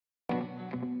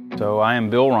So I am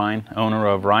Bill Rhine, owner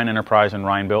of Rhine Enterprises and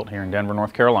Rhine Built here in Denver,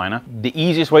 North Carolina. The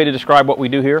easiest way to describe what we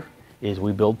do here is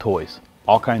we build toys,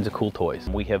 all kinds of cool toys.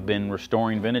 We have been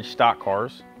restoring vintage stock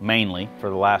cars, mainly,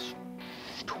 for the last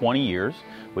 20 years.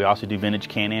 We also do vintage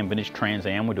Can-Am, vintage Trans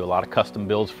Am. We do a lot of custom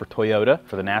builds for Toyota,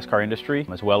 for the NASCAR industry,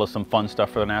 as well as some fun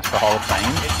stuff for the NASCAR Hall of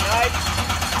Fame.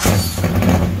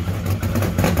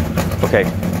 Okay,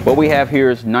 what we have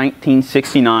here is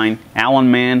 1969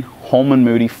 Allen Mann Holman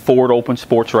Moody Ford Open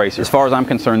Sports Racer. As far as I'm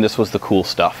concerned, this was the cool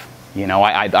stuff. You know,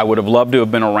 I would have loved to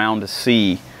have been around to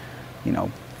see, you know,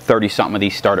 30-something of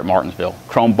these start at Martinsville.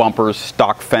 Chrome bumpers,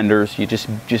 stock fenders, you just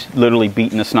literally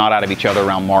beating the snot out of each other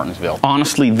around Martinsville.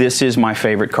 Honestly, this is my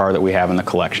favorite car that we have in the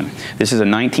collection. This is a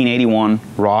 1981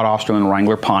 Rod Osterlund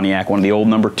Wrangler Pontiac, one of the old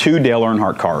 #2 Dale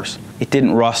Earnhardt cars. It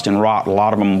didn't rust and rot. A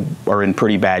lot of them are in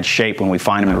pretty bad shape when we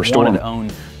find them and restore them. I wanted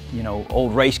to own, you know,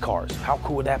 old race cars. How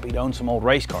cool would that be to own some old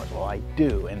race cars? Well, I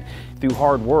do, and through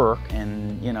hard work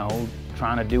and, you know,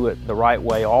 trying to do it the right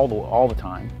way all the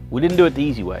time. We didn't do it the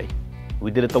easy way. We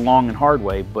did it the long and hard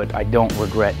way, but I don't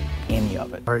regret any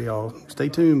of it. All right, y'all, stay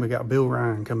tuned. We got Bill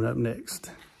Rhine coming up next.